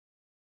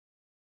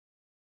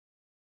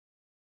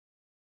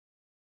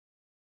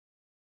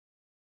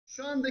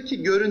Şu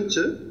andaki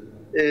görüntü,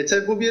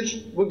 tabii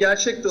bu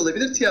gerçek de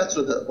olabilir,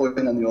 tiyatroda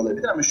oynanıyor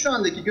olabilir ama şu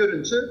andaki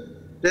görüntü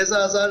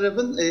Reza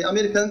Zarrab'ın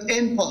Amerika'nın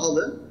en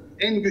pahalı,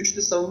 en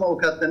güçlü savunma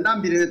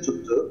avukatlarından birini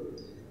tuttu.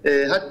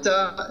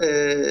 Hatta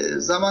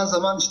zaman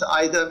zaman işte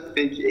ayda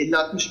belki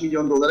 50-60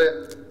 milyon dolara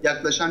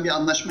yaklaşan bir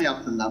anlaşma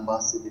yaptığından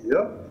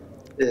bahsediliyor.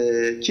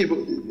 Ki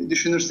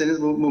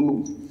düşünürseniz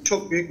bu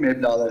çok büyük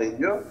meblağlar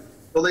ediyor.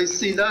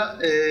 Dolayısıyla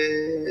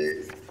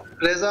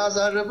Reza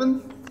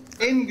Zarrab'ın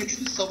en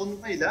güçlü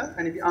savunmayla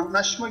hani bir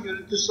anlaşma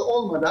görüntüsü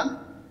olmadan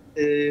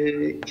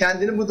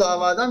kendini bu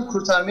davadan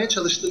kurtarmaya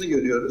çalıştığını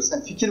görüyoruz.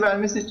 Yani fikir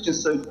vermesi için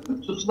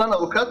söylüyorum. Tutulan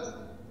avukat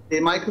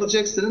Michael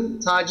Jackson'ın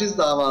taciz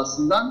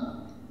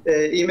davasından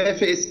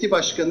IMF eski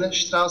başkanı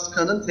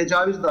Strauss-Kahn'ın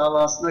tecavüz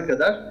davasına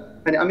kadar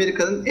hani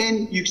Amerika'nın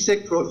en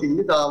yüksek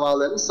profilli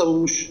davalarını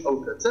savunmuş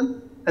avukatın.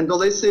 Yani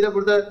dolayısıyla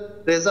burada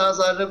Reza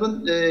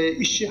Zarrab'ın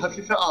işi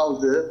hafife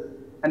aldığı,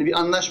 hani bir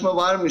anlaşma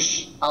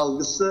varmış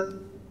algısı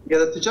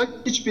yaratacak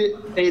hiçbir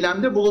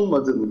eylemde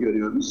bulunmadığını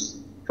görüyoruz.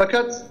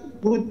 Fakat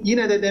bu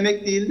yine de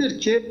demek değildir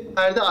ki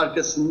perde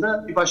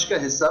arkasında bir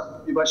başka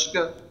hesap, bir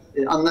başka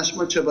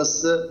anlaşma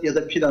çabası ya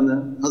da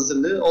planı,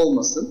 hazırlığı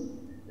olmasın.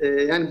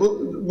 Yani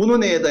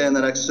bunu neye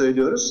dayanarak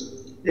söylüyoruz?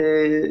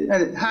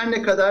 Yani her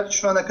ne kadar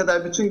şu ana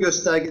kadar bütün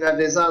göstergeler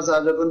Reza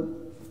Zarrab'ın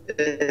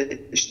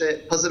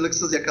işte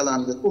hazırlıksız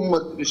yakalandığı,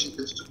 ummadığı bir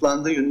şekilde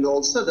tutuklandığı yönünde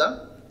olsa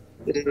da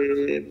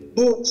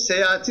bu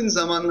seyahatin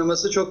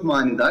zamanlaması çok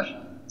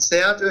manidar.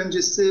 Seyahat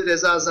öncesi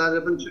Reza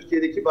Zarrab'ın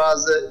Türkiye'deki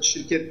bazı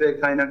şirket ve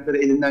kaynakları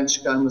elinden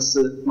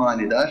çıkarması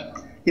manidar.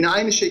 Yine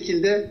aynı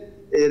şekilde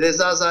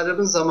Reza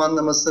Zarrab'ın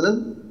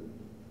zamanlamasının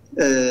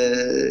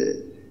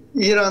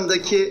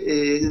İran'daki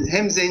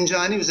hem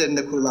Zencani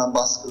üzerinde kurulan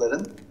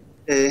baskıların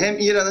hem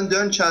İran'ın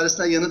dön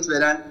çağrısına yanıt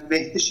veren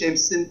Mehdi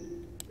Şems'in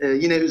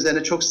yine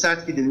üzerine çok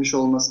sert gidilmiş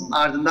olmasının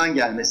ardından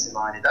gelmesi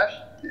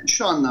manidar.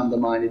 Şu anlamda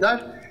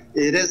manidar.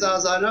 Reza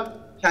Zarrab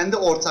kendi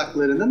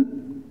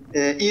ortaklarının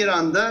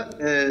İran'da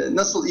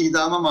nasıl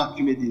idama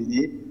mahkum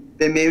edildiği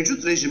ve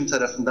mevcut rejim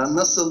tarafından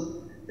nasıl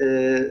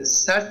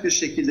sert bir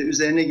şekilde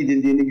üzerine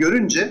gidildiğini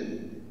görünce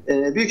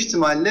büyük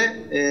ihtimalle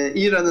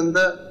İran'ın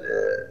da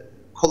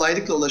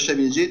kolaylıkla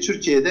ulaşabileceği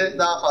Türkiye'de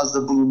daha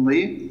fazla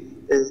bulunmayı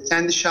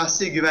kendi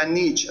şahsi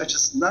güvenliği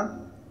açısından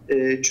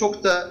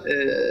çok da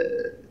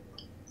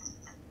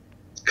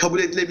kabul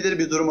edilebilir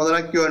bir durum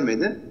olarak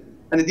görmedi.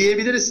 Hani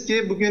diyebiliriz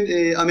ki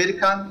bugün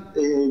Amerikan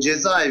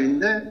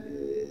cezaevinde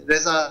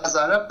Reza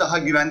Zarrab daha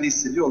güvende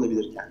hissediyor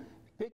olabilir kendini.